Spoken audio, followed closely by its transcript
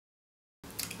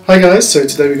Hi guys, so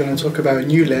today we're going to talk about a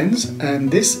new lens,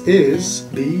 and this is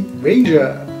the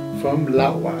Ranger from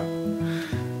LAOWA.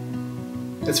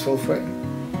 It's full frame.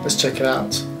 Let's check it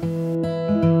out.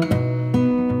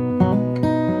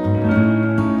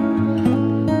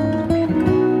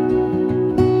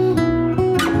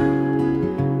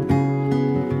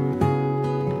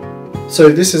 So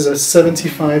this is a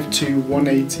 75 to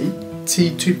 180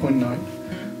 t2.9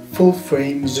 full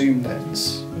frame zoom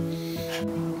lens.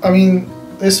 I mean,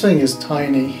 this thing is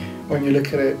tiny. When you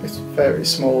look at it, it's very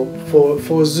small.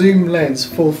 For a zoom lens,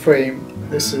 full frame,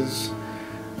 this is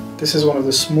one of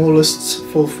the smallest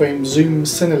full frame zoom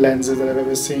cine lenses that I've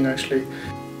ever seen actually.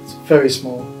 It's very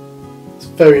small. It's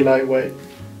very lightweight.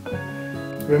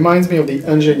 It reminds me of the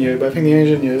Ingenieur, but I think the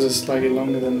Ingenieur is slightly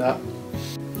longer than that.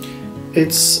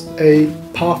 It's a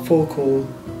Parfocal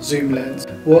zoom lens.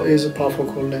 What is a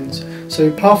Parfocal lens?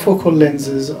 So Parfocal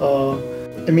lenses are,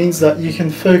 it means that you can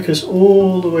focus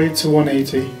all the way to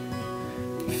 180,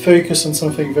 focus on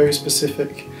something very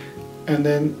specific, and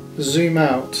then zoom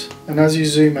out. And as you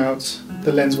zoom out,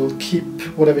 the lens will keep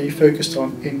whatever you focused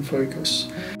on in focus.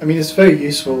 I mean, it's very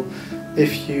useful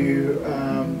if you're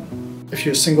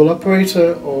a single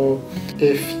operator, or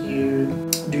if you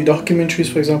do documentaries,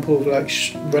 for example, like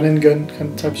run and gun kind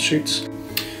of type of shoots.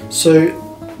 So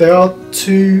there are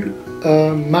two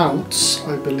mounts,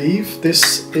 I believe.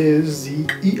 This is the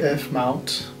EF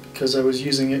mount, because I was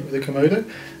using it with the Komodo,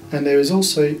 and there is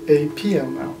also a PL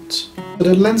mount. So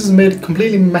the lens is made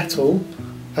completely metal.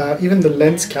 Even the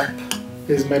lens cap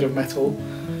is made of metal.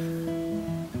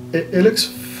 It looks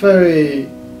very,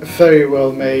 very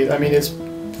well made. I mean, it's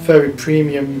very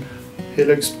premium. It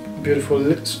looks beautiful. It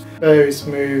looks very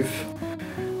smooth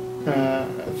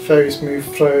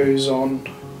flows on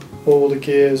all the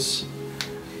gears.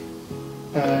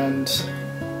 And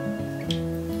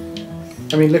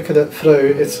I mean, look at that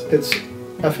flow.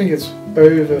 I think it's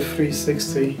over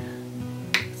 360.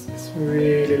 It's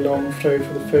really long flow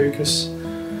for the focus.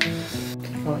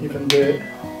 You can't even do it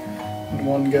in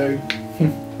one go.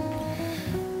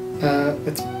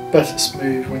 It's better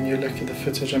smooth when you look at the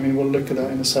footage. I mean, we'll look at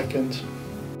that in a second.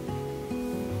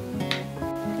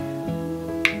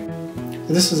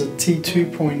 This is a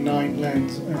t2.9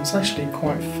 lens, and it's actually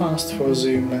quite fast for a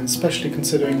zoom lens, especially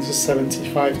considering it's a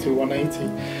 75 to 180.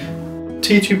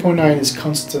 T2.9 is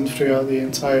constant throughout the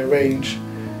entire range,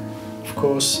 of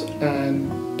course,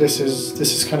 and this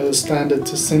is kind of the standard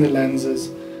to cine lenses.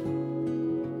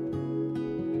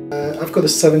 I've got a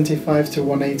 75 to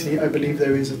 180. I believe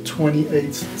there is a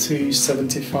 28 to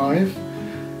 75,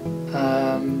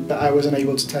 but I wasn't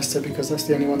able to test it because that's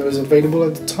the only one that was available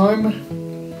at the time.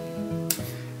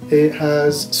 It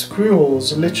has screw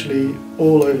holes literally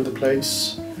all over the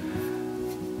place,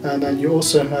 and then you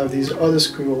also have these other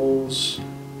screw holes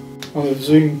on the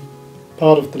zoom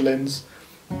part of the lens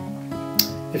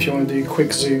if you want to do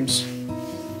quick zooms.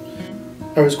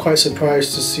 I was quite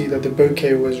surprised to see that the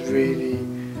bokeh was really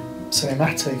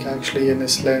cinematic actually in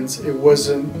this lens. It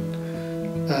wasn't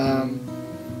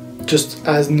just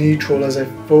as neutral as I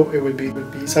thought it would be.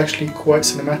 It's actually quite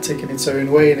cinematic in its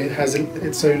own way, and it has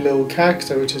its own little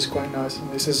character, which is quite nice. And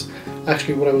this is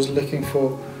actually what I was looking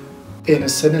for in a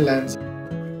cine lens.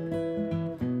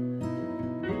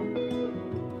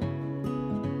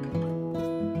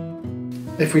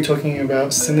 If we're talking about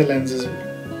cine lenses,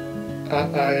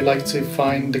 I like to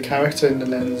find the character in the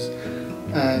lens,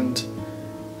 and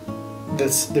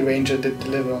the Ranger did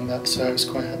deliver on that, so I was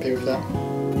quite happy with that.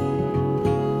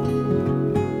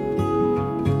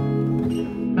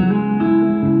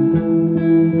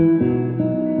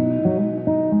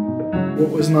 What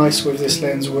was nice with this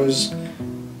lens was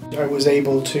I was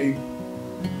able to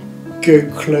go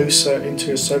closer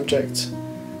into a subject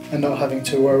and not having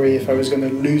to worry if I was going to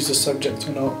lose the subject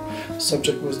or not. The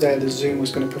subject was there, the zoom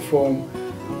was going to perform.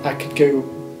 I could go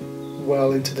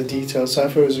well into the details, so I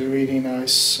thought it was really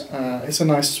nice. It's a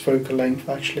nice focal length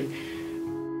actually.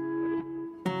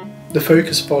 The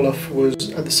focus fall off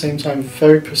was at the same time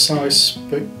very precise,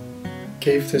 but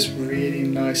gave this really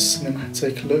nice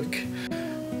cinematic look,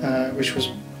 which was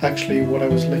actually what I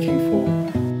was looking for.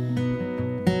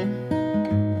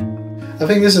 I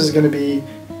think this is going to be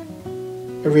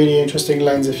a really interesting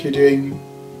lens if you're doing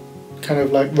kind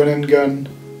of like run and gun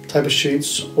type of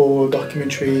shoots or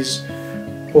documentaries,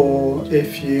 or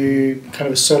if you kind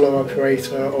of a solo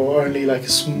operator, or only like a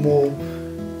small,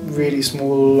 really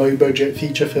small low budget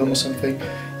feature film or something.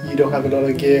 You don't have a lot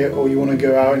of gear, or you want to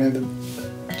go out and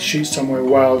shoot somewhere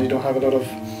wild, you don't have a lot of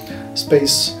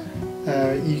space.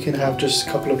 You can have just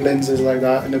a couple of lenses like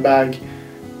that in a bag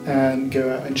and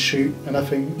go out and shoot, and I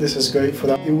think this is great for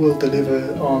that. It will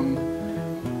deliver on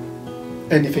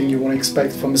anything you want to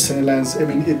expect from a Cine lens. I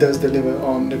mean, it does deliver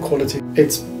on the quality.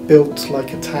 It's built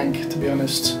like a tank, to be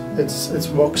honest. It's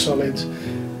rock solid.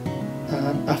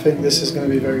 I think this is going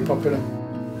to be very popular.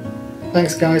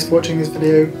 Thanks guys for watching this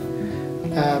video.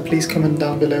 Please comment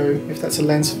down below if that's a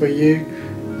lens for you.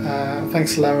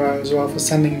 Thanks to LAOWA as well for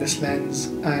sending this lens.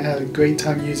 I had a great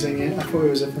time using it. I thought it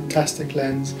was a fantastic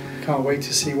lens. Can't wait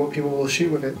to see what people will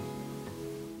shoot with it.